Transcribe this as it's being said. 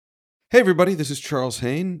Hey, everybody, this is Charles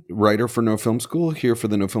Hain, writer for No Film School, here for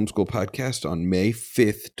the No Film School podcast on May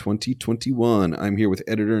 5th, 2021. I'm here with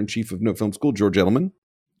editor-in-chief of No Film School, George Edelman.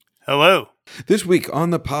 Hello. This week on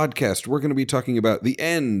the podcast, we're going to be talking about the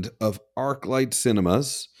end of Arclight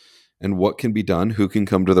cinemas and what can be done, who can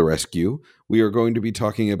come to the rescue. We are going to be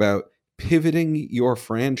talking about pivoting your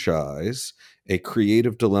franchise, a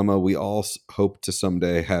creative dilemma we all hope to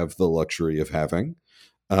someday have the luxury of having.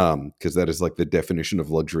 Because that is like the definition of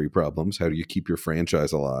luxury problems. How do you keep your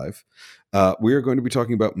franchise alive? We are going to be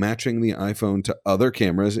talking about matching the iPhone to other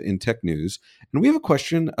cameras in tech news. And we have a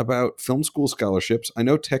question about film school scholarships. I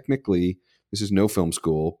know technically this is no film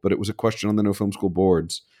school, but it was a question on the No Film School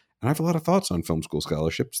boards. And I have a lot of thoughts on film school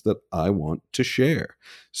scholarships that I want to share.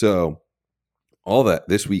 So all that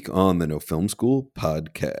this week on the No Film School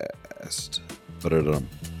podcast. Ba-da-dum,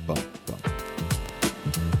 bum, bum.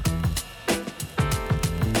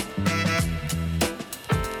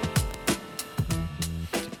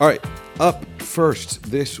 All right, up first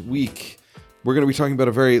this week, we're going to be talking about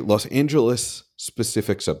a very Los Angeles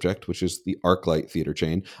specific subject, which is the Arclight theater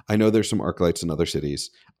chain. I know there's some Arclights in other cities.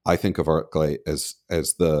 I think of Arclight as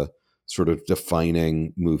the sort of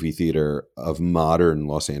defining movie theater of modern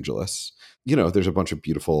Los Angeles. You know, there's a bunch of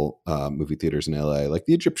beautiful movie theaters in LA, like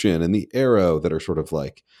the Egyptian and the Arrow, that are sort of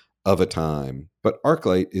like of a time. But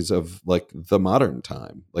Arclight is of like the modern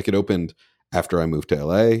time. Like it opened after I moved to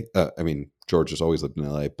LA. George has always lived in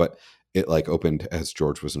LA, but it like opened as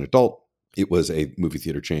George was an adult. It was a movie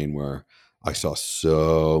theater chain where I saw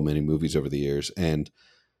so many movies over the years. And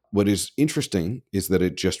what is interesting is that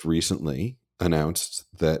it just recently announced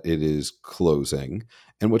that it is closing.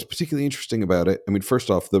 And what's particularly interesting about it, I mean, first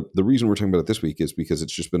off, the reason we're talking about it this week is because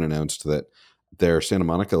it's just been announced that their Santa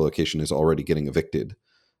Monica location is already getting evicted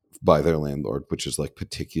by their landlord, which is like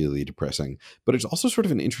particularly depressing. But it's also sort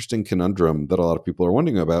of an interesting conundrum that a lot of people are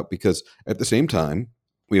wondering about, because at the same time,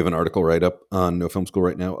 we have an article right up on No Film School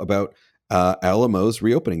right now about Alamo's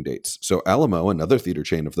reopening dates. So Alamo, another theater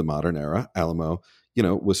chain of the modern era, Alamo,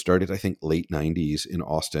 was started, I think, late 90s in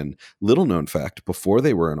Austin. Little known fact, before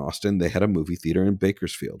they were in Austin, they had a movie theater in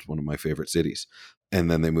Bakersfield, one of my favorite cities.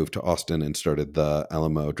 And then they moved to Austin and started the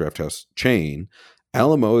Alamo Drafthouse chain.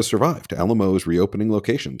 Alamo has survived. Alamo is reopening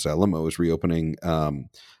locations. Alamo is reopening.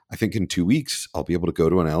 I think in 2 weeks, I'll be able to go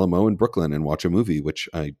to an Alamo in Brooklyn and watch a movie, which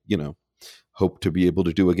I, hope to be able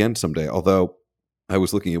to do again someday. Although I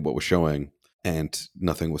was looking at what was showing and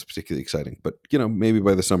nothing was particularly exciting. But, maybe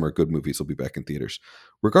by the summer, good movies will be back in theaters.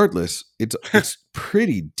 Regardless, it's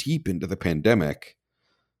pretty deep into the pandemic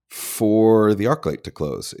for the Arclight to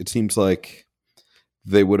close. It seems like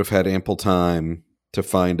they would have had ample time to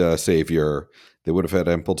find a savior. They would have had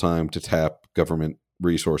ample time to tap government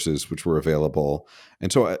resources which were available.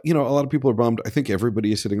 And so, a lot of people are bummed. I think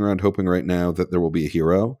everybody is sitting around hoping right now that there will be a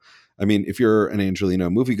hero. I mean, if you're an Angelino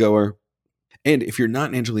moviegoer, and if you're not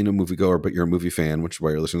an Angelino moviegoer, but you're a movie fan, which is why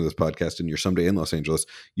you're listening to this podcast and you're someday in Los Angeles,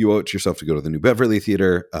 you owe it to yourself to go to the New Beverly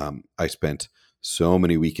Theater. I spent so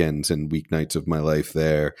many weekends and weeknights of my life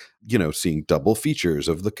there, seeing double features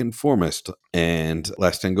of The Conformist and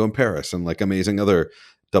Last Tango in Paris and like amazing other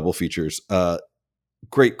double features.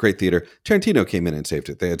 Great theater. Tarantino came in and saved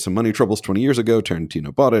it. They had some money troubles 20 years ago.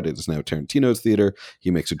 Tarantino bought it. It is now Tarantino's theater. He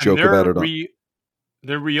makes a joke about it.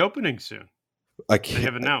 They're reopening soon. They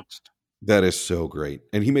have announced. That is so great.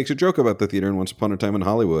 And he makes a joke about the theater in Once Upon a Time in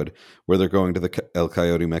Hollywood, where they're going to the El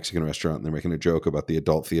Coyote Mexican restaurant and they're making a joke about the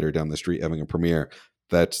adult theater down the street having a premiere.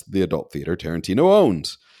 That's the adult theater Tarantino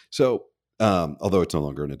owns. So, although it's no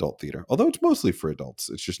longer an adult theater, although it's mostly for adults,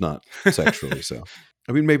 it's just not sexually so.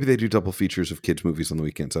 I mean, maybe they do double features of kids' movies on the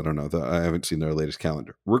weekends. I don't know. I haven't seen their latest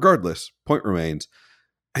calendar. Regardless, point remains,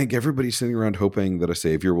 I think everybody's sitting around hoping that a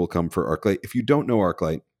savior will come for Arclight. If you don't know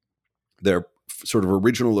Arclight, their sort of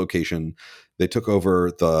original location, they took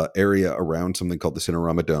over the area around something called the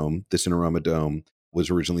Cinerama Dome. The Cinerama Dome was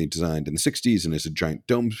originally designed in the 60s and is a giant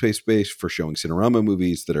dome space for showing Cinerama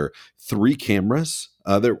movies that are 3 cameras.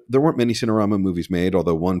 There weren't many Cinerama movies made,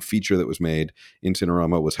 although one feature that was made in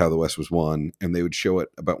Cinerama was How the West Was Won, and they would show it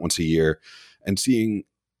about once a year. And seeing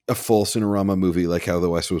a full Cinerama movie like How the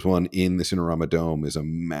West Was Won in the Cinerama Dome is a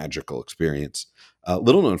magical experience.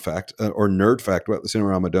 Little known fact, or nerd fact about the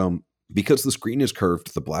Cinerama Dome, because the screen is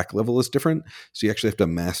curved, the black level is different. So you actually have to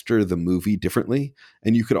master the movie differently.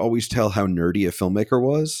 And you could always tell how nerdy a filmmaker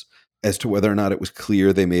was as to whether or not it was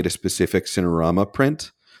clear they made a specific Cinerama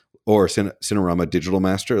print or Cinerama digital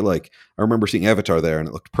master. Like, I remember seeing Avatar there and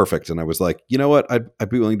it looked perfect. And I was like, you know what? I'd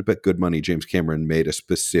be willing to bet good money James Cameron made a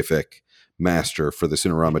specific master for the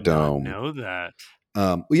Cinerama Dome. I know that.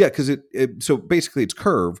 Yeah, because so basically it's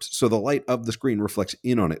curved, so the light of the screen reflects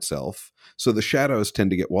in on itself, so the shadows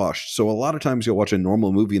tend to get washed. So a lot of times you'll watch a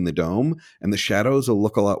normal movie in the dome, and the shadows will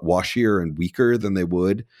look a lot washier and weaker than they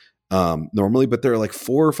would normally. But there are like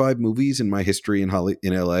 4 or 5 movies in my history in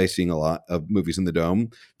LA, seeing a lot of movies in the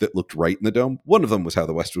dome that looked right in the dome. One of them was How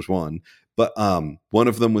the West Was Won, but one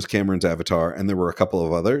of them was Cameron's Avatar, and there were a couple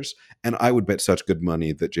of others. And I would bet such good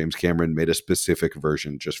money that James Cameron made a specific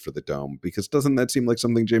version just for the dome, because doesn't that seem like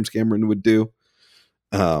something James Cameron would do?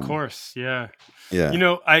 Of course, yeah. Yeah.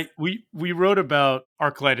 We wrote about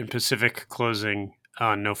Arclight and Pacific closing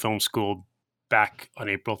on No Film School back on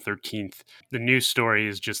April 13th. The news story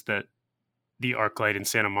is just that the Arclight in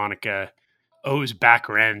Santa Monica owes back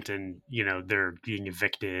rent, and they're being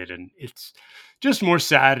evicted, and it's just more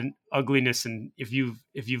sad and ugliness. And if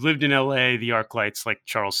you've lived in LA, the Arclights, like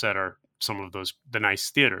Charles said, are some of the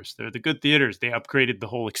nice theaters. They're the good theaters. They upgraded the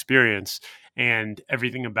whole experience, and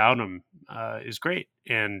everything about them is great.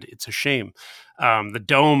 And it's a shame. The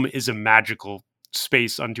Dome is a magical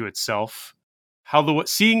space unto itself.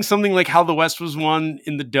 Seeing something like How the West Was Won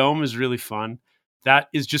in the Dome is really fun. That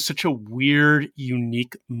is just such a weird,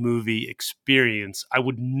 unique movie experience. I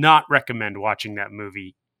would not recommend watching that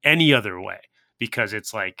movie any other way, because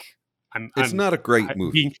it's like It's not a great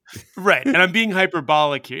movie. Right. And I'm being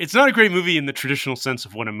hyperbolic here. It's not a great movie in the traditional sense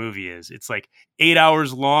of what a movie is. It's like 8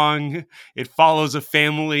 hours long. It follows a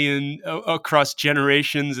family and across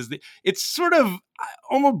generations. It's sort of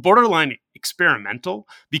almost borderline experimental,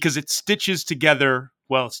 because it stitches together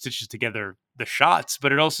the shots,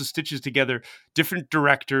 but it also stitches together different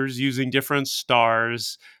directors using different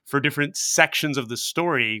stars for different sections of the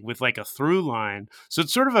story with like a through line. So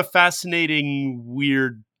it's sort of a fascinating,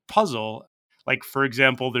 weird puzzle. Like, for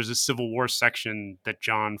example, there's a Civil War section that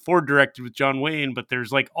John Ford directed with John Wayne, but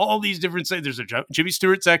there's like all these different there's a Jimmy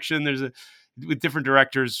Stewart section, with different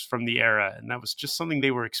directors from the era, and that was just something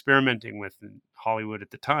they were experimenting with in Hollywood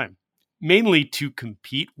at the time, mainly to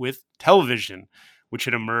compete with television, which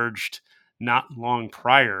had emerged not long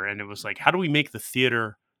prior. And it was like, how do we make the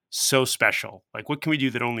theater so special? Like, what can we do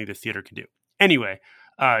that only the theater can do? Anyway,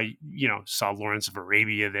 saw Lawrence of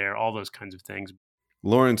Arabia there, all those kinds of things.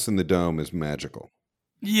 Lawrence in the Dome is magical.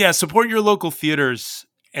 Yeah, support your local theaters,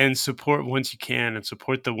 and support once you can, and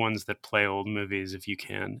support the ones that play old movies if you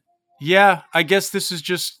can. Yeah, I guess this is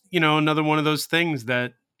just, another one of those things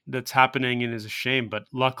that's happening and is a shame. But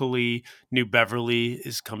luckily, New Beverly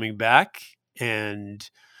is coming back, and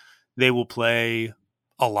they will play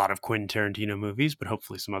a lot of Quentin Tarantino movies, but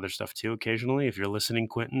hopefully some other stuff too occasionally. If you're listening,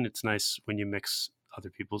 Quentin, it's nice when you mix other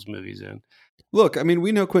people's movies in. Look, I mean,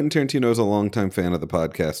 we know Quentin Tarantino is a longtime fan of the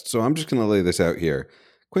podcast, so I'm just going to lay this out here.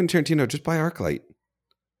 Quentin Tarantino, just buy Arclight.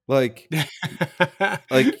 Like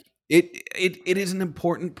it is an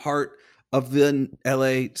important part of the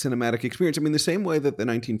LA cinematic experience. I mean, the same way that the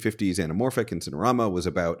 1950s Anamorphic and Cinerama was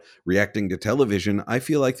about reacting to television, I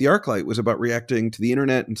feel like the Arclight was about reacting to the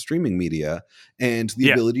internet and streaming media, and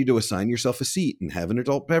the ability to assign yourself a seat and have an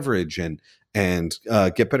adult beverage and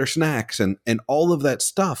get better snacks, and all of that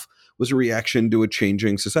stuff was a reaction to a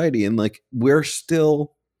changing society. And like, we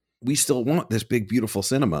still want this big, beautiful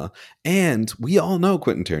cinema. And we all know,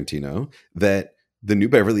 Quentin Tarantino, that the New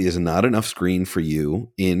Beverly is not enough screen for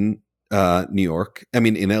you in New York. I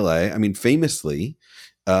mean, in LA. I mean, famously,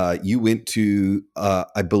 you went to,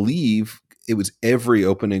 I believe it was every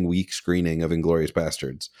opening week screening of Inglourious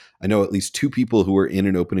Bastards. I know at least 2 people who were in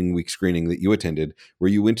an opening week screening that you attended, where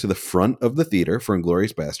you went to the front of the theater for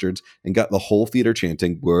Inglourious Bastards and got the whole theater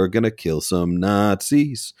chanting, "We're going to kill some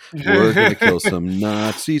Nazis. We're going to kill some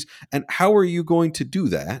Nazis." And how are you going to do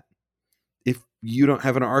that if you don't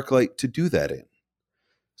have an Arclight to do that in?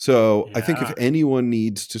 So I think if anyone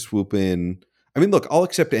needs to swoop in, I mean, look, I'll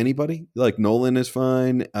accept anybody. Like, Nolan is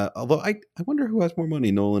fine. Although I wonder who has more money,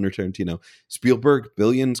 Nolan or Tarantino. Spielberg,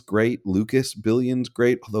 billions, great. Lucas, billions,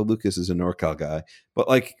 great. Although Lucas is a NorCal guy. But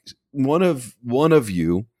like, one of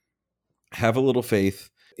you have a little faith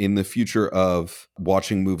in the future of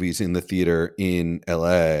watching movies in the theater in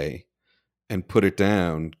LA and put it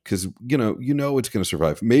down, because you know it's going to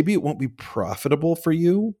survive. Maybe it won't be profitable for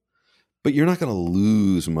you, but you're not going to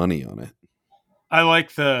lose money on it. I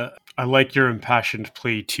like your impassioned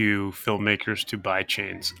plea to filmmakers to buy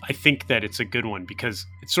chains. I think that it's a good one, because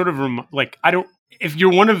it's sort of if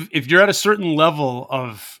you're at a certain level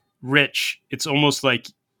of rich, it's almost like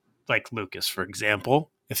Lucas, for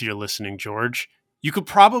example. If you're listening, George, you could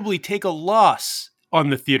probably take a loss on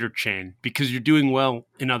the theater chain because you're doing well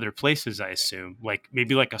in other places, I assume, like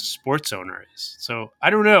maybe like a sports owner is. So I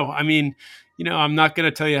don't know. I mean, I'm not going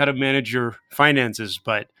to tell you how to manage your finances,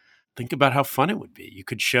 but think about how fun it would be. You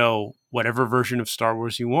could show whatever version of Star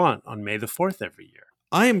Wars you want on May the 4th every year.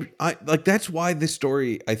 I like that's why this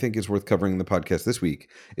story I think is worth covering in the podcast this week.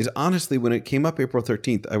 Is honestly when it came up April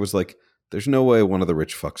 13th, I was like, there's no way one of the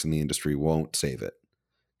rich fucks in the industry won't save it.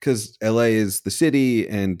 Because LA is the city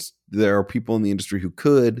and there are people in the industry who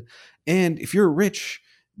could. And if you're rich,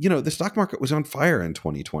 the stock market was on fire in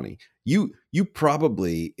 2020. You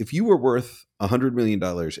probably, if you were worth $100 million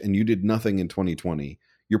and you did nothing in 2020,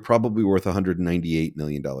 you're probably worth $198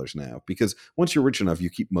 million now. Because once you're rich enough, you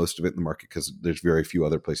keep most of it in the market because there's very few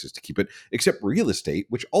other places to keep it, except real estate,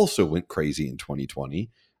 which also went crazy in 2020.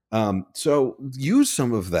 So use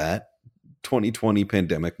some of that 2020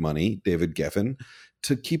 pandemic money, David Geffen,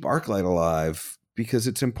 to keep Arclight alive because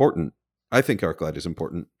it's important. I think Arclight is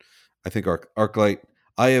important. I think Arclight,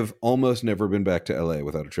 I have almost never been back to LA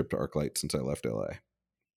without a trip to Arclight since I left LA.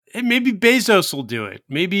 And maybe Bezos will do it.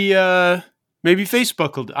 Maybe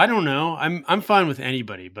Facebook will. I don't know. I'm fine with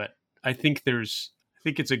anybody, but I think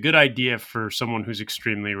it's a good idea for someone who's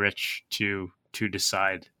extremely rich to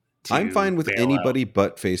decide. I'm fine with anybody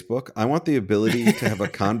but Facebook. I want the ability to have a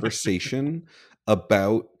conversation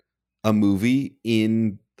about a movie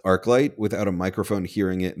in Arclight without a microphone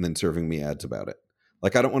hearing it and then serving me ads about it.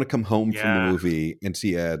 Like, I don't want to come home from the movie and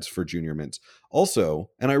see ads for Junior Mints. Also,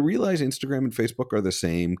 and I realize Instagram and Facebook are the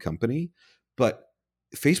same company, but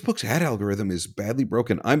Facebook's ad algorithm is badly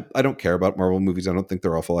broken. I don't care about Marvel movies. I don't think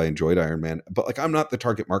they're awful. I enjoyed Iron Man, but like, I'm not the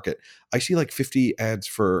target market. I see like 50 ads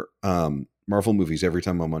for Marvel movies every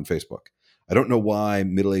time I'm on Facebook. I don't know why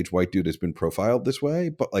middle-aged white dude has been profiled this way,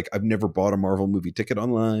 but like, I've never bought a Marvel movie ticket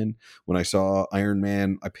online. When I saw Iron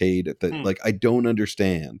Man, I paid at the like, I don't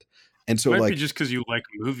understand. And so, might be just because you like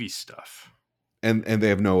movie stuff, and they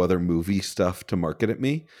have no other movie stuff to market at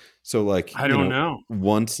me. So, like, I don't know.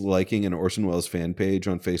 Once liking an Orson Welles fan page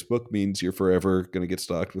on Facebook means you're forever going to get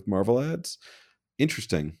stocked with Marvel ads.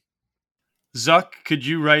 Interesting. Zuck, could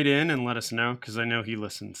you write in and let us know? Because I know he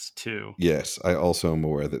listens too. Yes, I also am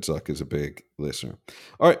aware that Zuck is a big listener.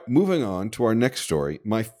 All right, moving on to our next story.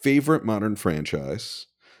 My favorite modern franchise,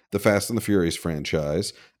 the Fast and the Furious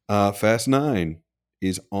franchise, Fast 9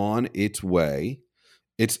 is on its way.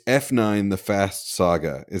 It's F9, the Fast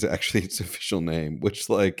Saga is actually its official name, which,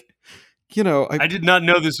 like, I did not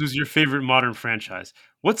know this was your favorite modern franchise.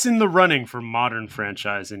 What's in the running for modern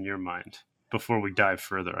franchise in your mind? Before we dive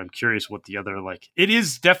further, I'm curious what the other, like, it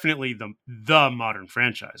is definitely the modern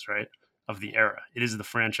franchise, right? Of the era. It is the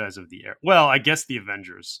franchise of the era. Well, I guess the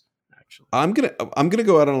Avengers, actually. I'm gonna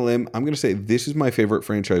go out on a limb. I'm gonna say this is my favorite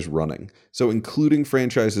franchise running. So including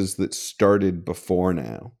franchises that started before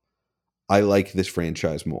now, I like this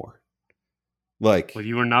franchise more. Like, well,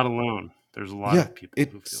 you are not alone. There's a lot of people who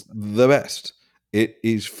feel that. It's the best. It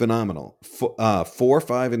is phenomenal. 4,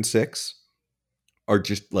 5, and 6 are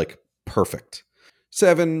just like perfect.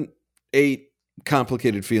 7, 8,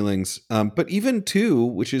 complicated feelings. But even 2,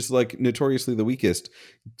 which is like notoriously the weakest,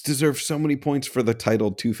 deserves so many points for the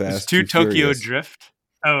title Too Fast, is 2 Too Tokyo Furious. Drift?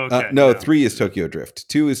 Oh, okay. No, 3 is Tokyo Drift.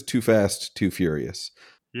 2 is Too Fast, Too Furious.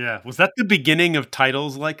 Yeah. Was that the beginning of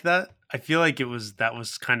titles like that? I feel like that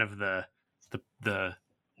was kind of the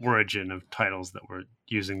origin of titles that were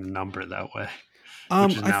using the number that way,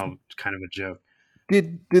 which is now kind of a joke.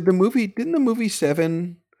 Didn't the movie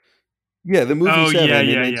 7? Yeah, the movie 7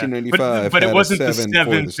 in 1995. But it wasn't the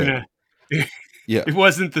 7th yeah. It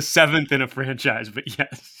wasn't the 7th in a franchise, but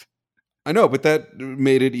yes. I know, but that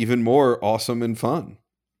made it even more awesome and fun.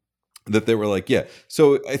 That they were like, yeah.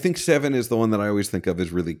 So I think 7 is the one that I always think of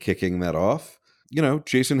as really kicking that off.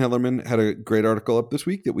 Jason Hellerman had a great article up this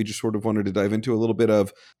week that we just sort of wanted to dive into a little bit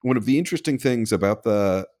of. One of the interesting things about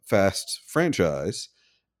the Fast franchise,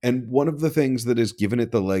 and one of the things that has given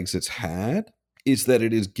it the legs it's had, is that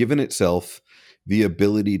it has given itself the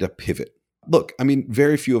ability to pivot. Look, I mean,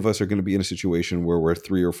 very few of us are going to be in a situation where we're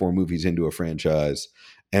 3 or 4 movies into a franchise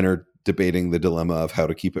and are debating the dilemma of how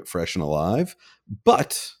to keep it fresh and alive.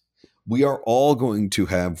 But we are all going to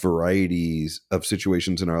have varieties of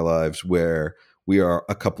situations in our lives where we are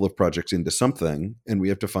a couple of projects into something and we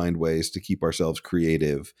have to find ways to keep ourselves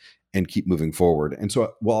creative and keep moving forward. And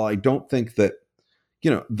so while I don't think that,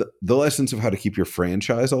 the lessons of how to keep your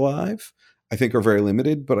franchise alive, I think are very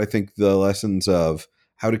limited, but I think the lessons of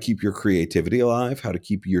how to keep your creativity alive, how to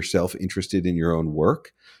keep yourself interested in your own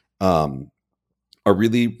work, are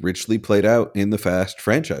really richly played out in the Fast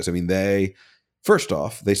franchise. I mean, first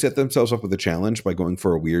off, they set themselves up with a challenge by going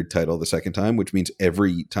for a weird title the second time, which means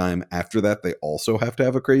every time after that, they also have to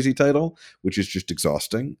have a crazy title, which is just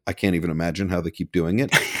exhausting. I can't even imagine how they keep doing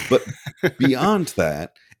it. But beyond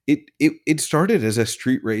that, it started as a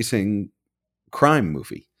street racing crime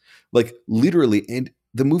movie. Like, literally, and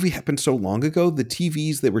the movie happened so long ago, the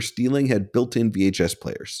TVs they were stealing had built-in VHS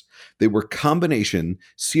players. They were combination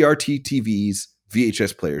CRT TVs,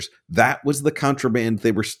 VHS players. That was the contraband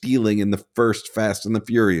they were stealing in the first Fast and the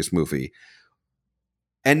Furious movie.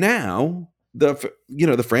 And now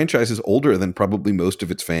the franchise is older than probably most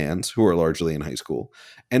of its fans, who are largely in high school,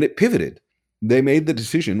 and it pivoted. They made the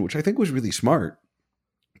decision, which I think was really smart,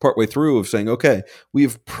 partway through, of saying, okay,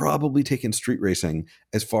 we've probably taken street racing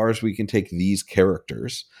as far as we can take these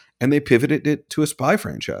characters, and they pivoted it to a spy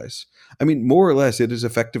franchise. I mean, more or less, it is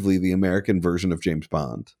effectively the American version of James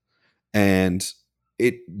Bond. And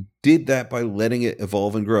it did that by letting it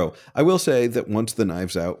evolve and grow. I will say that once the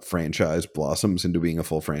Knives Out franchise blossoms into being a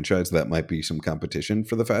full franchise, that might be some competition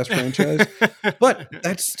for the Fast franchise, but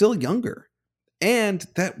that's still younger. And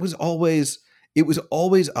it was always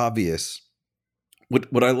obvious.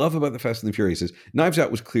 What I love about the Fast and the Furious is Knives Out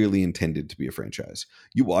was clearly intended to be a franchise.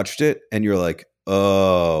 You watched it and you're like,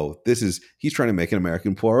 oh, he's trying to make an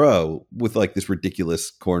American Poirot with like this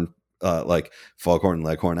ridiculous like foghorn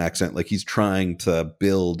leghorn accent. Like he's trying to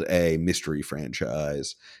build a mystery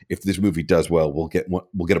franchise. If this movie does well, we'll get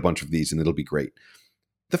a bunch of these and it'll be great.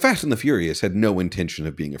 The Fast and the Furious had no intention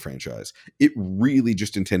of being a franchise. It really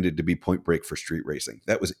just intended to be Point Break for street racing.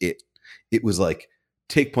 That was it. It was like,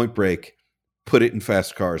 take Point Break, put it in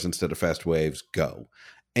fast cars instead of fast waves, go.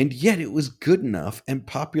 And yet it was good enough and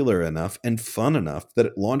popular enough and fun enough that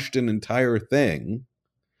it launched an entire thing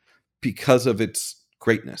because of its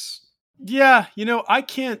greatness. Yeah, I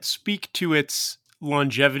can't speak to its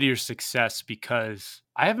longevity or success because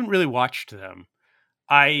I haven't really watched them.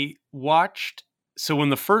 So when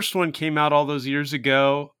the first one came out all those years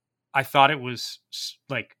ago, I thought it was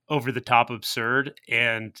like over the top absurd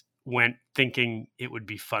and went thinking it would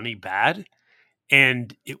be funny bad.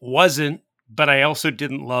 And it wasn't, but I also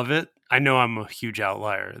didn't love it. I know I'm a huge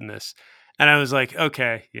outlier in this. And I was like,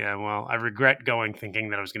 okay, yeah, well, I regret going thinking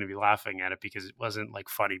that I was going to be laughing at it because it wasn't like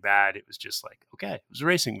funny bad. It was just like, okay, it was a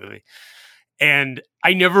racing movie. And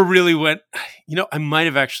I never really went, I might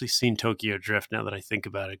have actually seen Tokyo Drift now that I think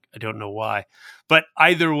about it. I don't know why. But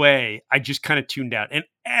either way, I just kind of tuned out. And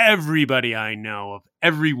everybody I know of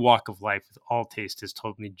every walk of life with all taste has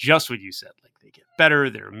told me just what you said. Like they get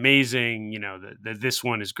better, they're amazing. This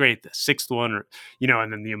one is great. The sixth one,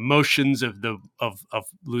 and then the emotions of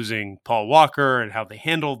losing Paul Walker and how they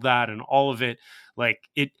handled that and all of it. Like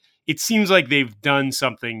it seems like they've done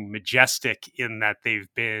something majestic in that they've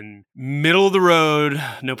been middle of the road,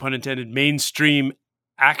 no pun intended, mainstream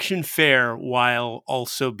action fare while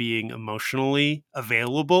also being emotionally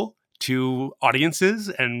available to audiences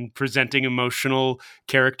and presenting emotional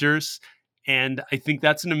characters. And I think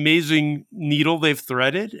that's an amazing needle they've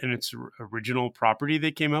threaded, and it's original property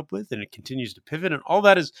they came up with, and it continues to pivot. And all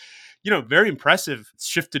that is, very impressive. It's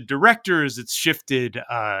shifted directors. It's shifted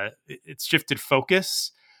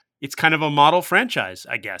focus. It's kind of a model franchise,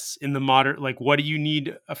 I guess, in the modern, like, what do you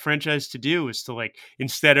need a franchise to do is to, like,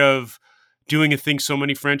 instead of doing a thing so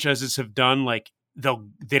many franchises have done, like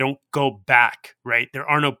they don't go back, right? There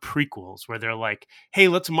are no prequels where they're like, hey,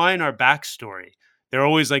 let's mine our backstory. They're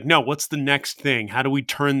always like, no, what's the next thing? How do we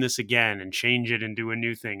turn this again and change it and do a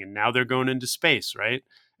new thing? And now they're going into space, right?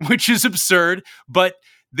 Which is absurd, but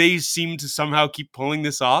they seem to somehow keep pulling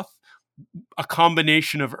this off. A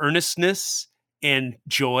combination of earnestness and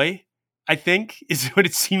joy, I think, is what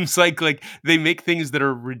it seems like. Like they make things that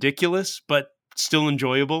are ridiculous, but still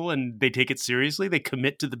enjoyable, and they take it seriously. They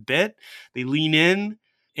commit to the bit, they lean in,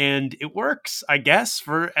 and it works, I guess,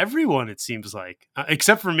 for everyone, it seems like,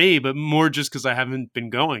 except for me, but more just because I haven't been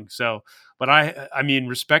going. So, but I mean,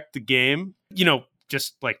 respect the game,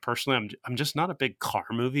 just like personally, I'm just not a big car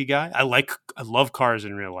movie guy. I love cars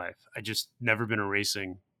in real life. I just never been a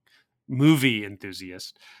racing movie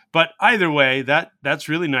enthusiast. But either way, that's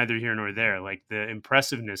really neither here nor there. Like the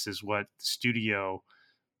impressiveness is what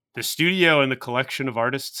the studio and the collection of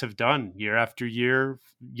artists have done year after year,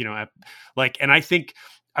 and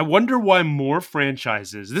I wonder why more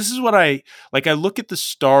franchises. This is what I look at the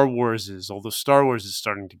Star Warses, although Star Wars is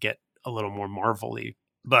starting to get a little more Marvel-y,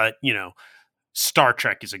 but Star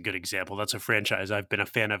Trek is a good example. That's a franchise I've been a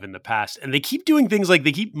fan of in the past. And they keep doing things like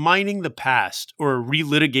they keep mining the past or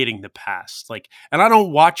relitigating the past. And I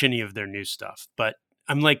don't watch any of their new stuff, but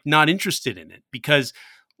I'm not interested in it because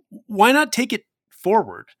why not take it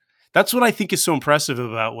forward? That's what I think is so impressive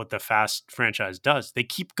about what the Fast franchise does. They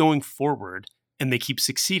keep going forward and they keep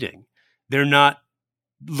succeeding. They're not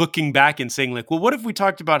looking back and saying well, what if we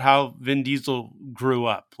talked about how Vin Diesel grew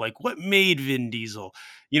up? What made Vin Diesel?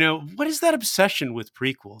 What is that obsession with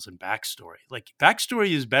prequels and backstory?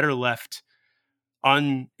 Backstory is better left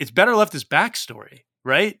as backstory.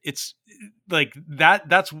 right? It's like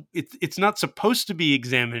that's it's not supposed to be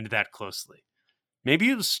examined that closely. Maybe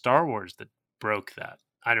it was Star Wars that broke that.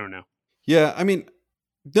 I don't know. Yeah, I mean,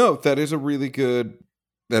 no, that is a really good.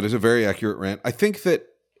 That is a very accurate rant. I think that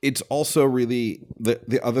it's also really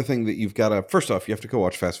the other thing that you've got to. First off, you have to go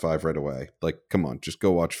watch Fast Five right away. Like, come on, just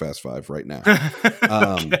go watch Fast Five right now.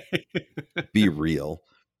 Okay. Be real.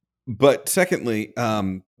 But secondly,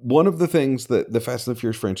 one of the things that the Fast and the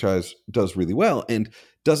Furious franchise does really well, and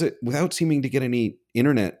does it without seeming to get any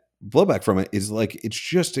internet blowback from it, is like it's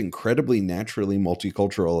just incredibly naturally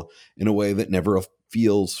multicultural in a way that never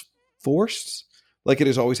feels forced. Like it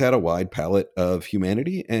has always had a wide palette of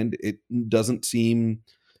humanity, and it doesn't seem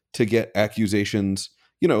to get accusations.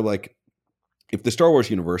 Like if the Star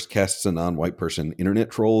Wars universe casts a non-white person,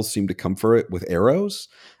 internet trolls seem to come for it with arrows.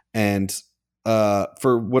 And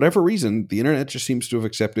for whatever reason, the internet just seems to have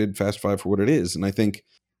accepted Fast Five for what it is. And I think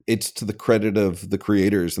it's to the credit of the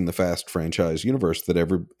creators in the Fast franchise universe that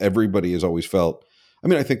everybody has always felt. I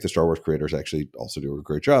mean, I think the Star Wars creators actually also do a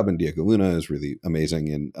great job, and Diego Luna is really amazing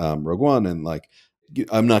in Rogue One. And like,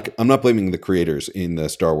 I'm not blaming the creators in the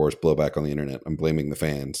Star Wars blowback on the internet. I'm blaming the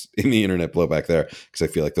fans in the internet blowback there, because I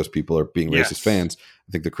feel like those people are being Yes. racist fans.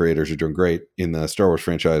 I think the creators are doing great in the Star Wars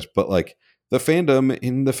franchise, but like the fandom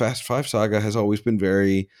in the Fast Five saga has always been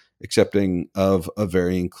very accepting of a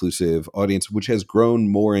very inclusive audience, which has grown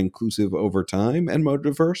more inclusive over time and more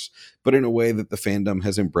diverse, but in a way that the fandom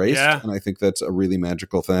has embraced. Yeah. And I think that's a really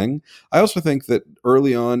magical thing. I also think that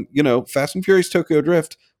early on, Fast and Furious Tokyo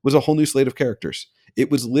Drift was a whole new slate of characters. It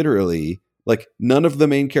was literally like none of the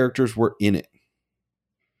main characters were in it.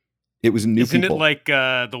 It was new Isn't people. it like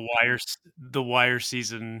the Wire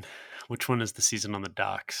season? Which one is the season on the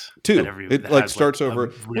docks? Two. That Like has, starts like, over.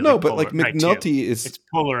 really Well, no, but like right, McNulty is. It's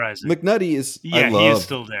polarizing. McNulty is. Yeah, I love, he is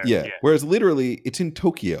still there. Yeah. Yeah. Whereas literally, it's in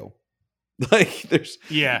Tokyo. Like there's.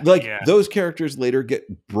 Yeah. Like yeah. those characters later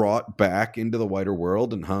get brought back into the wider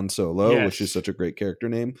world, and Han Solo, Yes. which is such a great character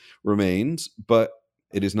name, remains, but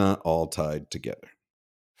it is not all tied together.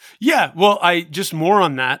 Yeah, well, I just more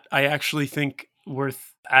on that. I actually think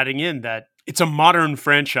worth adding in that it's a modern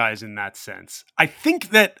franchise in that sense. I think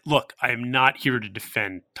that, look, I am not here to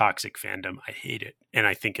defend toxic fandom. I hate it. And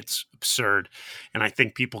I think it's absurd. And I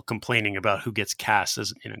think people complaining about who gets cast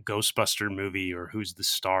as in a Ghostbuster movie or who's the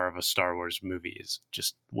star of a Star Wars movie is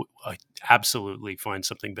just absolutely find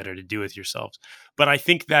something better to do with yourselves. But I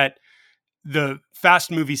think that the Fast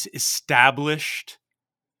movies established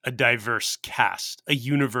a diverse cast, a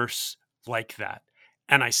universe like that.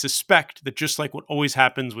 And I suspect that just like what always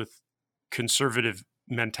happens with conservative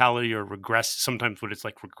mentality or sometimes what it's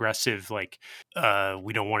like regressive, like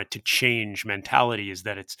we don't want it to change mentality, is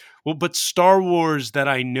that it's, well, but Star Wars that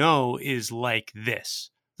I know is like this.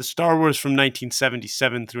 The Star Wars from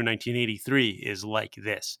 1977 through 1983 is like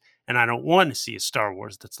this. And I don't want to see a Star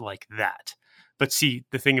Wars that's like that. But see,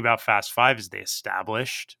 the thing about Fast Five is they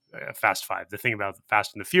established Fast Five. The thing about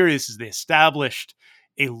Fast and the Furious is they established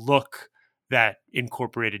a look that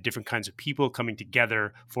incorporated different kinds of people coming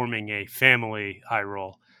together, forming a family eye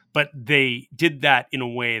roll. But they did that in a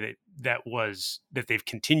way that they've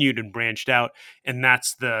continued and branched out, and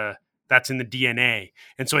that's in the DNA.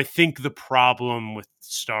 And so I think the problem with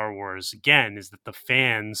Star Wars again is that the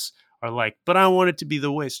fans are like, but I want it to be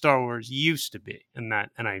the way Star Wars used to be. And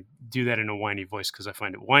I do that in a whiny voice because I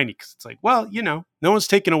find it whiny, because it's like, well, no one's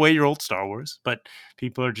taking away your old Star Wars, but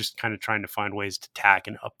people are just kind of trying to find ways to tack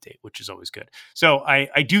and update, which is always good. So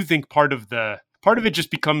I do think part of it just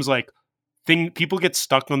becomes like people get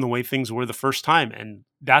stuck on the way things were the first time. And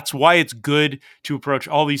that's why it's good to approach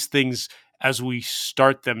all these things as we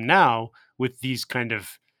start them now with these kind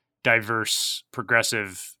of diverse,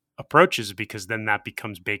 progressive approaches, because then that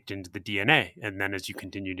becomes baked into the DNA. And then as you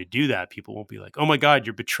continue to do that, people won't be like, oh my God,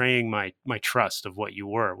 you're betraying my trust of what you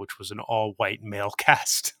were, which was an all white male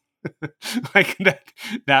cast. Like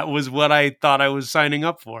that was what I thought I was signing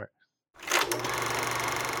up for.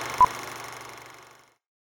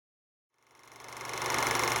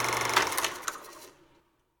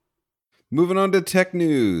 Moving on to tech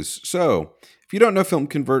news. So, if you don't know Film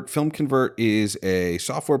Convert is a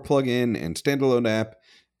software plugin and standalone app,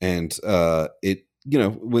 and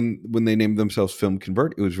when they named themselves Film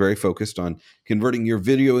Convert, it was very focused on converting your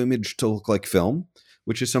video image to look like film,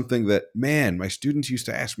 which is something that, man, my students used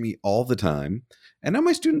to ask me all the time, and now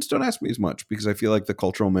my students don't ask me as much because I feel like the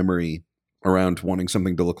cultural memory around wanting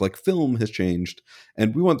something to look like film has changed,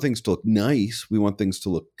 and we want things to look nice, we want things to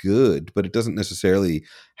look good, but it doesn't necessarily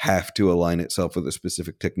have to align itself with a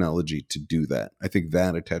specific technology to do that. I think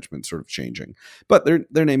that attachment's sort of changing, but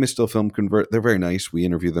their name is still Film Convert. They're very nice. We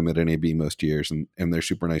interview them at NAB most years, and they're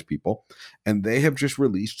super nice people, and they have just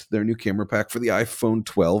released their new camera pack for the iPhone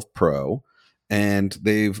 12 Pro, and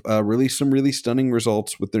they've released some really stunning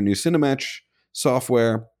results with their new Cinematch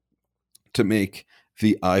software to make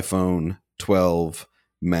the iPhone 12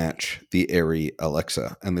 match the Airy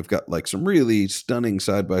Alexa. And they've got like some really stunning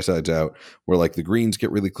side by sides out where like the greens get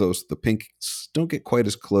really close, the pinks don't get quite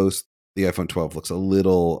as close. The iPhone 12 looks a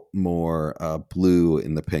little more blue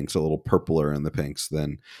in the pinks, a little purpler in the pinks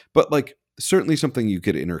than, but like certainly something you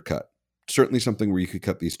could intercut, certainly something where you could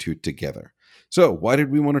cut these two together. So why did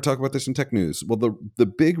we want to talk about this in tech news? Well, the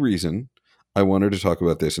big reason I wanted to talk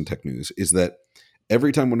about this in tech news is that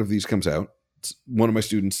every time one of these comes out, one of my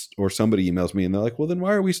students or somebody emails me and they're like, well, then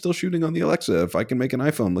why are we still shooting on the Alexa if I can make an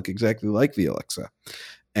iPhone look exactly like the Alexa?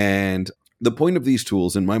 And the point of these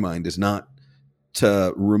tools in my mind is not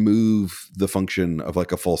to remove the function of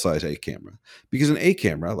like a full-size A camera, because an A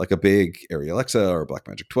camera, like a big Arri Alexa or a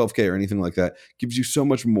Blackmagic 12K or anything like that, gives you so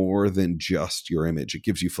much more than just your image. It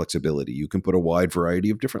gives you flexibility. You can put a wide variety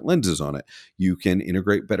of different lenses on it. You can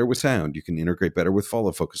integrate better with sound. You can integrate better with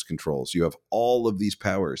follow focus controls. You have all of these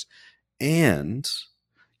powers, and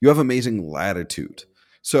you have amazing latitude.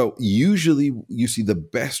 So usually you see the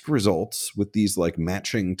best results with these like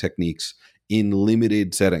matching techniques in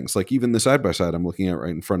limited settings. Like even the side-by-side I'm looking at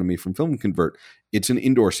right in front of me from Film Convert, it's an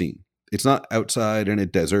indoor scene. It's not outside in a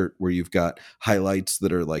desert where you've got highlights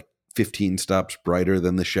that are like 15 stops brighter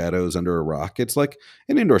than the shadows under a rock. It's like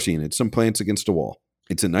an indoor scene. It's some plants against a wall.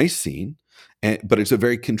 It's a nice scene, but it's a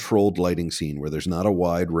very controlled lighting scene where there's not a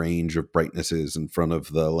wide range of brightnesses in front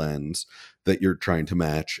of the lens that you're trying to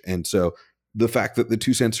match. And so the fact that the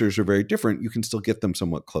two sensors are very different, you can still get them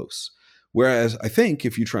somewhat close. Whereas I think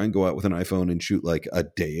if you try and go out with an iPhone and shoot like a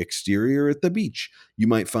day exterior at the beach, you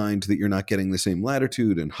might find that you're not getting the same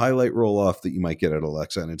latitude and highlight roll off that you might get at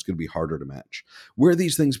Alexa, and it's going to be harder to match. Where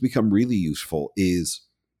these things become really useful is,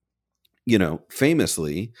 you know,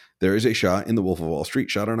 famously, there is a shot in The Wolf of Wall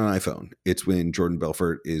Street shot on an iPhone. It's when Jordan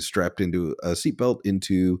Belfort is strapped into a seatbelt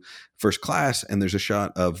into first class, and there's a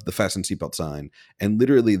shot of the fasten seatbelt sign. And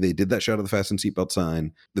literally, they did that shot of the fasten seatbelt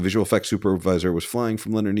sign. The visual effects supervisor was flying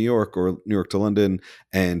from London, New York, or New York to London,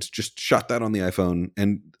 and just shot that on the iPhone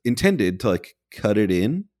and intended to like cut it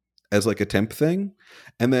in as like a temp thing.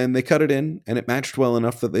 And then they cut it in, and it matched well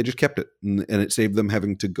enough that they just kept it, and it saved them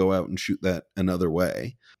having to go out and shoot that another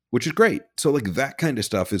way, which is great. So like that kind of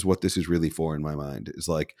stuff is what this is really for in my mind, is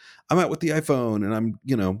like, I'm out with the iPhone and I'm,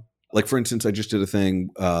 you know, like for instance, I just did a thing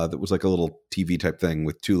that was like a little TV type thing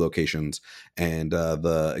with two locations. And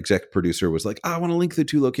the exec producer was like, I want to link the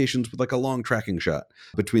two locations with like a long tracking shot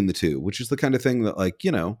between the two, which is the kind of thing that like,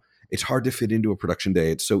 you know, it's hard to fit into a production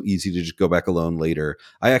day. It's so easy to just go back alone later.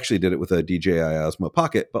 I actually did it with a DJI Osmo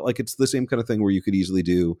Pocket, but like it's the same kind of thing where you could easily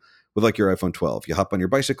do with like your iPhone 12. You hop on your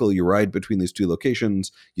bicycle, you ride between these two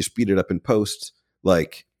locations, you speed it up in post,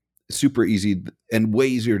 like super easy and way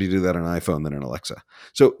easier to do that on an iPhone than an Alexa.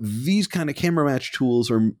 So these kind of camera match tools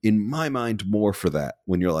are in my mind more for that.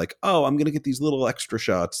 When you're like, oh, I'm going to get these little extra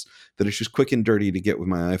shots that it's just quick and dirty to get with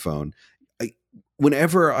my iPhone.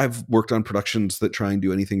 Whenever I've worked on productions that try and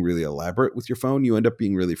do anything really elaborate with your phone, you end up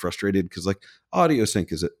being really frustrated because like audio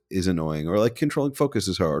sync is annoying, or like controlling focus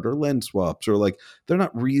is hard, or lens swaps, or like they're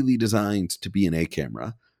not really designed to be an A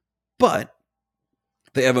camera, but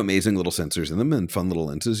they have amazing little sensors in them and fun little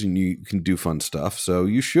lenses, and you can do fun stuff. So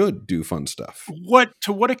you should do fun stuff.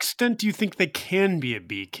 To what extent do you think they can be a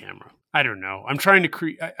B camera? I don't know. I'm trying to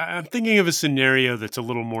create. I'm thinking of a scenario that's a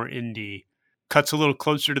little more indie, cuts a little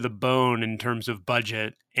closer to the bone in terms of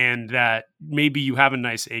budget, and that maybe you have a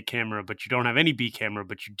nice A camera, but you don't have any B camera,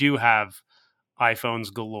 but you do have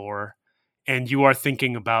iPhones galore, and you are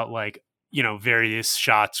thinking about like, you know, various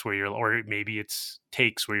shots where you're, or maybe it's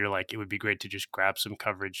takes where you're like, it would be great to just grab some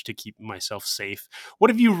coverage to keep myself safe. What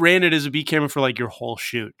if you ran it as a B camera for like your whole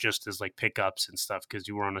shoot, just as like pickups and stuff because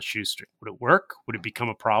you were on a shoestring? Would it work? Would it become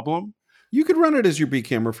a problem? You could run it as your B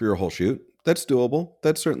camera for your whole shoot. That's doable.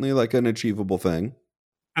 That's certainly like an achievable thing.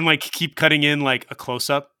 And like keep cutting in like a close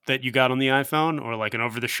up that you got on the iPhone, or like an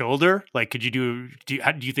over the shoulder. Like, could you do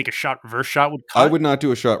you think a shot reverse shot would cut? I would not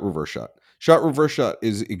do a shot reverse shot. Shot reverse shot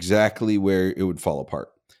is exactly where it would fall apart.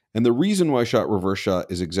 And the reason why shot reverse shot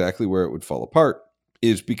is exactly where it would fall apart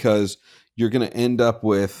is because you're going to end up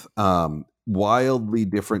with wildly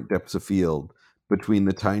different depths of field between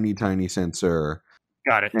the tiny, tiny sensor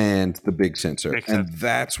Got it. and the big sensor. Makes And sense.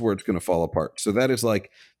 that's where it's going to fall apart. So that is like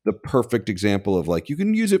the perfect example of like, you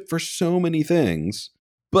can use it for so many things,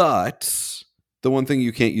 but the one thing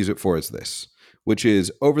you can't use it for is this, which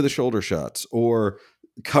is over the shoulder shots or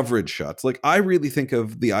coverage shots. Like, I really think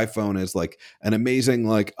of the iPhone as like an amazing,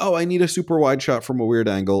 like, oh, I need a super wide shot from a weird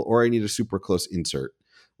angle, or I need a super close insert.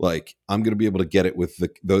 Like, I'm going to be able to get it with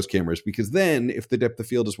those cameras, because then if the depth of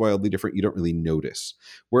field is wildly different, you don't really notice.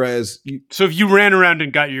 Whereas So if you ran around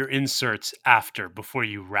and got your inserts before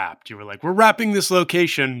you wrapped, you were like, we're wrapping this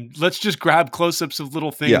location. Let's just grab close-ups of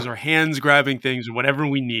little things, yeah, or hands grabbing things, or whatever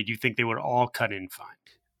we need. You think they would all cut in fine.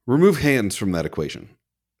 remove hands from that equation.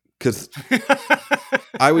 Because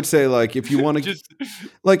I would say, like, if you want to,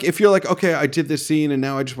 like, if you're like, okay, I did this scene and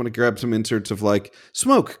now I just want to grab some inserts of like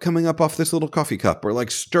smoke coming up off this little coffee cup, or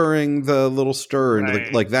like stirring the little stir into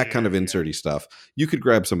the, like that kind of inserty stuff, you could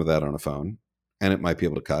grab some of that on a phone and it might be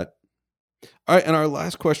able to cut. All right. And our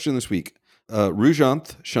last question this week,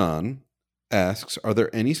 Rujanth Shan asks, are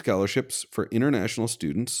there any scholarships for international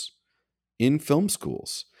students in film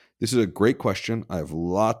schools? This is a great question. I have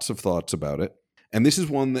lots of thoughts about it. And this is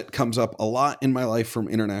one that comes up a lot in my life from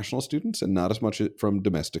international students and not as much from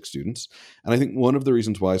domestic students. And I think one of the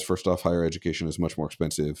reasons why is, first off, higher education is much more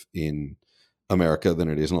expensive in America than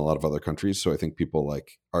it is in a lot of other countries. So I think people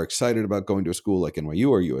like are excited about going to a school like NYU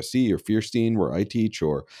or USC or Fierstein, where I teach,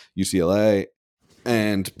 or UCLA.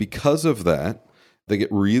 And because of that, they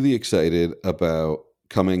get really excited about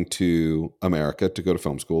coming to America to go to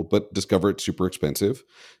film school, but discover it's super expensive.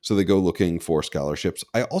 So they go looking for scholarships.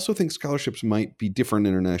 I also think scholarships might be different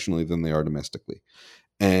internationally than they are domestically.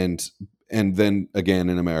 And then again,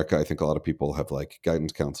 in America, I think a lot of people have like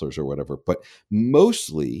guidance counselors or whatever. But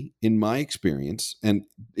mostly, in my experience, and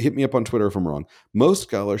hit me up on Twitter if I'm wrong, most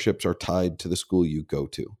scholarships are tied to the school you go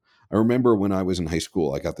to. I remember when I was in high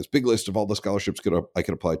school, I got this big list of all the scholarships I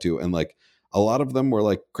could apply to, and like a lot of them were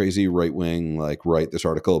like crazy right wing, like write this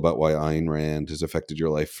article about why Ayn Rand has affected your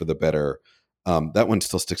life for the better. That one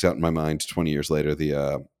still sticks out in my mind 20 years later,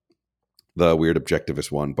 the weird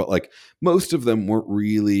objectivist one. But like most of them weren't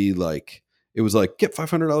really like, it was like, get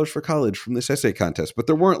 $500 for college from this essay contest, but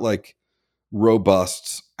there weren't like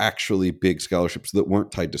robust, actually big scholarships that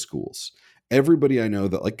weren't tied to schools. Everybody I know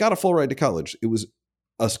that like got a full ride to college, it was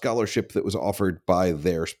a scholarship that was offered by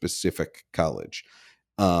their specific college.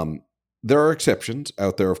 There are exceptions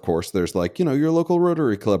out there, of course. There's like, your local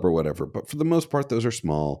Rotary Club or whatever, but for the most part, those are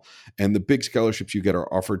small. And the big scholarships you get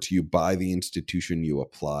are offered to you by the institution you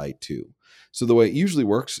apply to. So the way it usually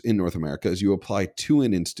works in North America is you apply to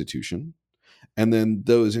an institution, and then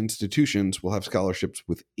those institutions will have scholarships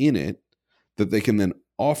within it that they can then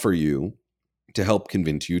offer you to help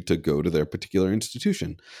convince you to go to their particular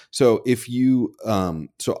institution. So if you,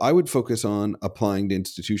 so I would focus on applying to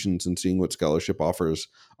institutions and seeing what scholarship offers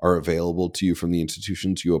are available to you from the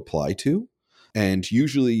institutions you apply to. And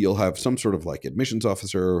usually you'll have some sort of like admissions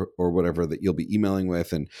officer or whatever that you'll be emailing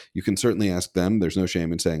with. And you can certainly ask them. There's no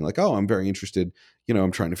shame in saying like, oh, I'm very interested. I'm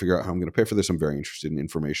trying to figure out how I'm going to pay for this. I'm very interested in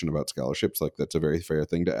information about scholarships. Like, that's a very fair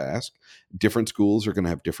thing to ask. Different schools are going to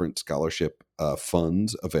have different scholarship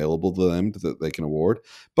funds available to them that they can award.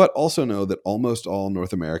 But also know that almost all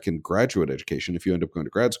North American graduate education, if you end up going to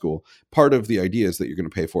grad school, part of the idea is that you're going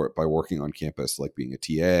to pay for it by working on campus, like being a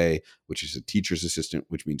TA, which is a teacher's assistant,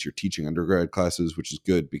 which means you're teaching undergrad classes, which is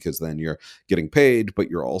good because then you're getting paid, but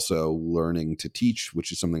you're also learning to teach,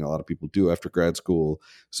 which is something a lot of people do after grad school.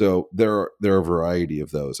 So there are a variety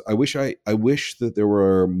of those. I wish that there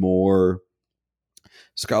were more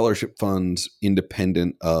scholarship funds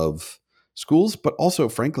independent of schools, but also,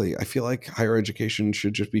 frankly, I feel like higher education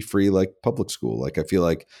should just be free like public school. Like, I feel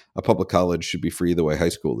like a public college should be free the way high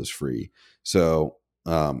school is free. So,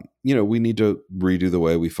 we need to redo the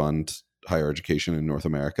way we fund higher education in North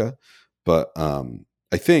America. But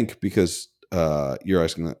I think because you're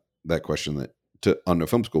asking that question on No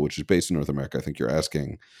Film School, which is based in North America, I think you're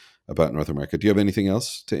asking about North America. Do you have anything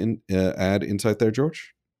else to add insight there,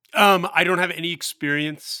 George? I don't have any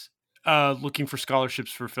experience looking for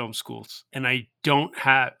scholarships for film schools. And I don't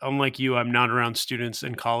have, unlike you, I'm not around students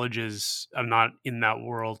and colleges. I'm not in that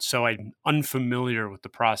world. So I'm unfamiliar with the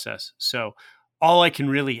process. So all I can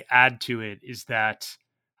really add to it is that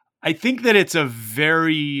I think that it's a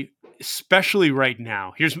very, especially right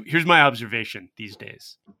now, here's my observation these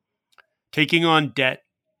days. Taking on debt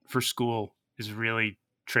for school is really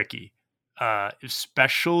tricky,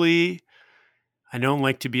 especially, I don't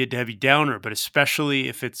like to be a Debbie Downer, but especially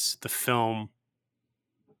if it's the film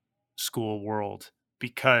school world,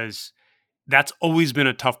 because that's always been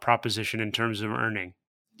a tough proposition in terms of earning.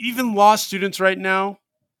 Even law students right now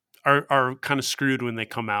are kind of screwed when they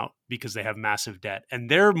come out because they have massive debt, and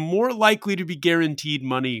they're more likely to be guaranteed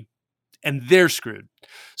money, and they're screwed.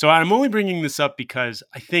 So I'm only bringing this up because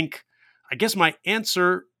I guess my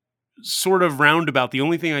answer, sort of roundabout, the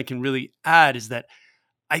only thing I can really add is that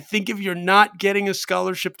I think if you're not getting a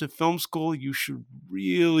scholarship to film school, you should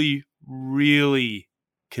really, really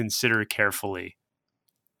consider carefully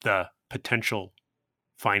the potential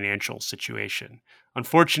financial situation.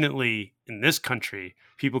 Unfortunately, in this country,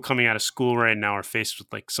 people coming out of school right now are faced with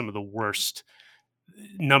like some of the worst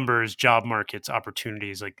numbers, job markets,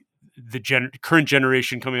 opportunities. Like the current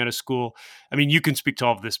generation coming out of school. I mean, you can speak to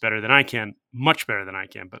all of this better than I can, much better than I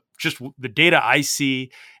can, but just the data I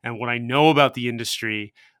see and what I know about the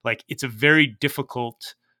industry, like it's a very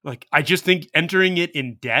difficult, like I just think entering it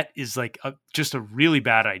in debt is like just a really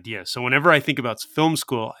bad idea. So whenever I think about film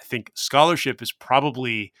school, I think scholarship is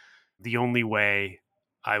probably the only way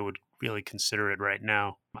I would really consider it right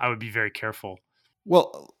now. I would be very careful.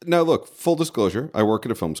 Well, now look, full disclosure, I work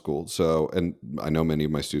at a film school, and I know many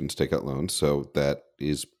of my students take out loans, so that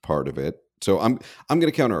is part of it. So I'm going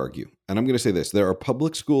to counter argue, and I'm going to say this: there are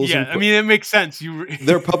public schools. Yeah, I mean it makes sense.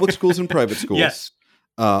 There are public schools and private schools. Yes.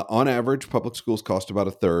 On average, public schools cost about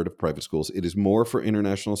a third of private schools. It is more for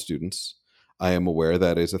international students. I am aware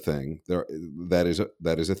that is a thing. That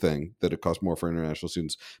is a thing that it costs more for international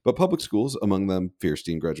students. But public schools, among them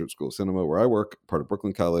Fierstein Graduate School of Cinema, where I work, part of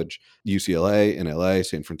Brooklyn College, UCLA in LA,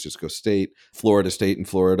 San Francisco State State in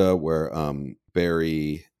Florida, where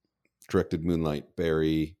Barry directed Moonlight.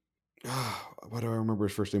 Barry, why do I remember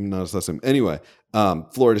his first name? Not his last name. Anyway,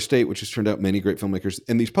 Florida State, which has turned out many great filmmakers.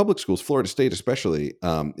 And these public schools, Florida State especially,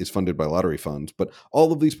 is funded by lottery funds. But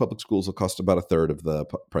all of these public schools will cost about a third of the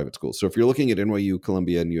private schools. So if you're looking at NYU,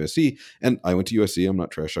 Columbia, and USC, and I went to USC, I'm not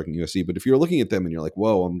trash talking USC, but if you're looking at them and you're like,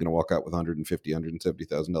 whoa, I'm going to walk out with $150,000,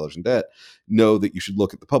 $170,000 in debt, know that you should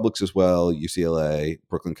look at the publics as well. UCLA,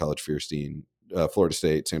 Brooklyn College, Fierstein, Florida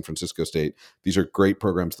State, San Francisco State. These are great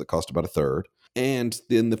programs that cost about a third. And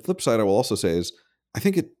then the flip side I will also say is I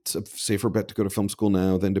think it's a safer bet to go to film school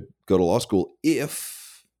now than to go to law school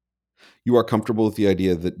if you are comfortable with the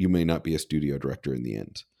idea that you may not be a studio director in the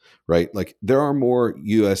end, right? Like there are more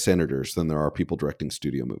U.S. senators than there are people directing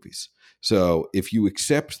studio movies. So if you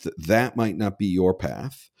accept that that might not be your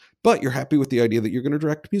path, but you're happy with the idea that you're going to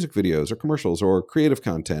direct music videos or commercials or creative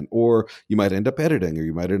content, or you might end up editing, or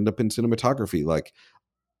you might end up in cinematography, like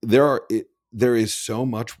there is so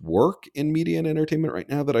much work in media and entertainment right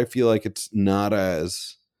now that I feel like it's not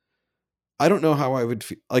as, I don't know how I would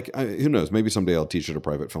feel, like, who knows, maybe someday I'll teach at a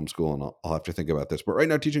private film school and I'll have to think about this. But right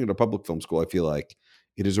now teaching at a public film school, I feel like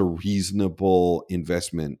it is a reasonable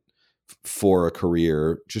investment for a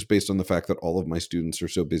career just based on the fact that all of my students are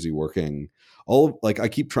so busy working. I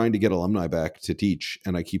keep trying to get alumni back to teach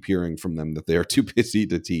and I keep hearing from them that they are too busy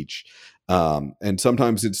to teach. And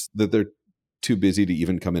sometimes it's that they're too busy to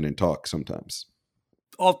even come in and talk sometimes.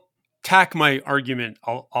 I'll tack my argument.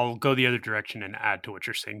 I'll go the other direction and add to what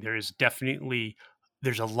you're saying.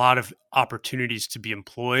 There's a lot of opportunities to be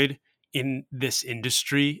employed in this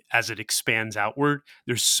industry as it expands outward.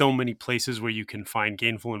 There's so many places where you can find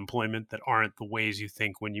gainful employment that aren't the ways you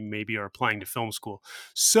think when you maybe are applying to film school.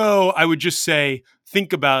 So I would just say,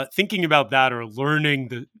 thinking about that, or learning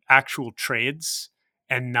the actual trades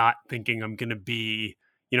and not thinking I'm going to be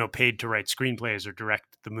paid to write screenplays or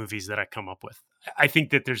direct the movies that I come up with. I think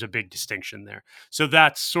that there's a big distinction there. So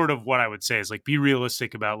that's sort of what I would say is like, be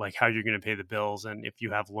realistic about like how you're going to pay the bills and if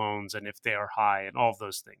you have loans and if they are high and all of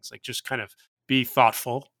those things. Like just kind of be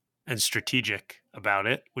thoughtful and strategic about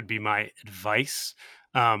it would be my advice.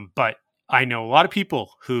 But I know a lot of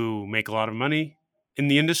people who make a lot of money in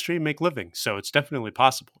the industry, make living. So it's definitely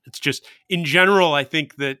possible. It's just in general, I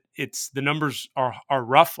think that the numbers are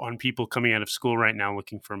rough on people coming out of school right now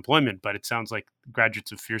looking for employment, but it sounds like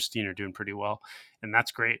graduates of Fierstein are doing pretty well. And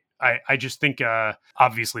that's great. I just think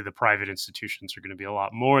obviously the private institutions are going to be a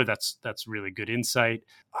lot more. That's really good insight.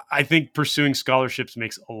 I think pursuing scholarships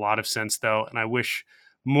makes a lot of sense though. And I wish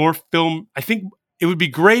I think it would be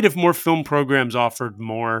great if more film programs offered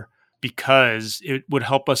more, because it would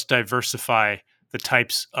help us diversify the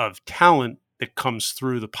types of talent that comes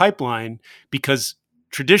through the pipeline, because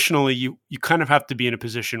traditionally you kind of have to be in a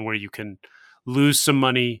position where you can lose some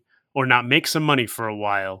money or not make some money for a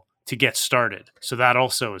while to get started. So that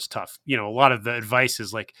also is tough. A lot of the advice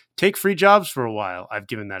is like, take free jobs for a while. I've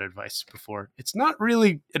given that advice before. It's not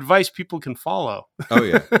really advice people can follow. Oh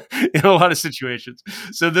yeah. In a lot of situations.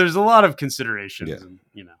 So there's a lot of considerations. Yeah.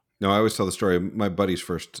 And, No, I always tell the story. My buddy's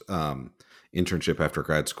first internship after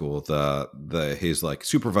grad school, his like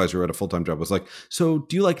supervisor at a full-time job was like, so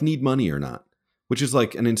do you like need money or not? which is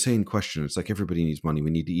like an insane question. It's like everybody needs money.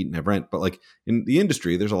 We need to eat and have rent. But like in the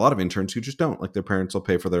industry, there's a lot of interns who just don't. Like their parents will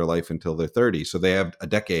pay for their life until they're 30. So they have a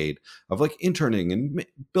decade of like interning and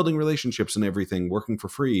building relationships and everything, working for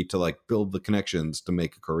free to like build the connections to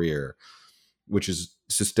make a career, which is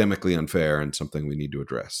systemically unfair and something we need to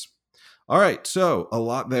address. All right, so a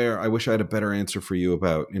lot there. I wish I had a better answer for you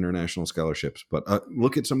about international scholarships, but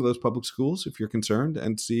look at some of those public schools if you're concerned,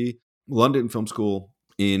 and see London Film School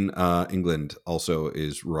in England also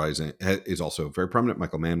is rising, is also very prominent.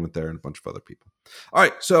 Michael Mann went there and a bunch of other people. All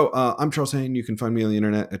right, so I'm Charles Haine. You can find me on the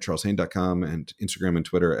internet at charleshaine.com and Instagram and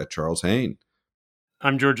Twitter at Charles Haine.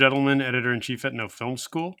 I'm George Edelman, editor-in-chief at No Film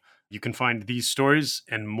School. You can find these stories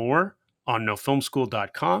and more on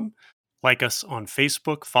nofilmschool.com. Like us on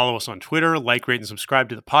Facebook, follow us on Twitter, like, rate, and subscribe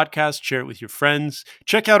to the podcast, share it with your friends.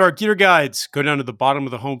 Check out our gear guides. Go down to the bottom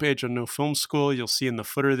of the homepage on No Film School. You'll see in the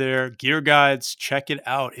footer there, gear guides. Check it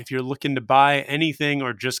out. If you're looking to buy anything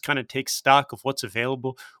or just kind of take stock of what's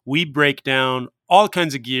available, we break down all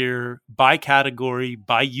kinds of gear by category,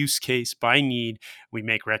 by use case, by need. We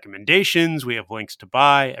make recommendations. We have links to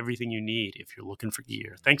buy, everything you need if you're looking for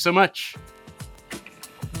gear. Thanks so much.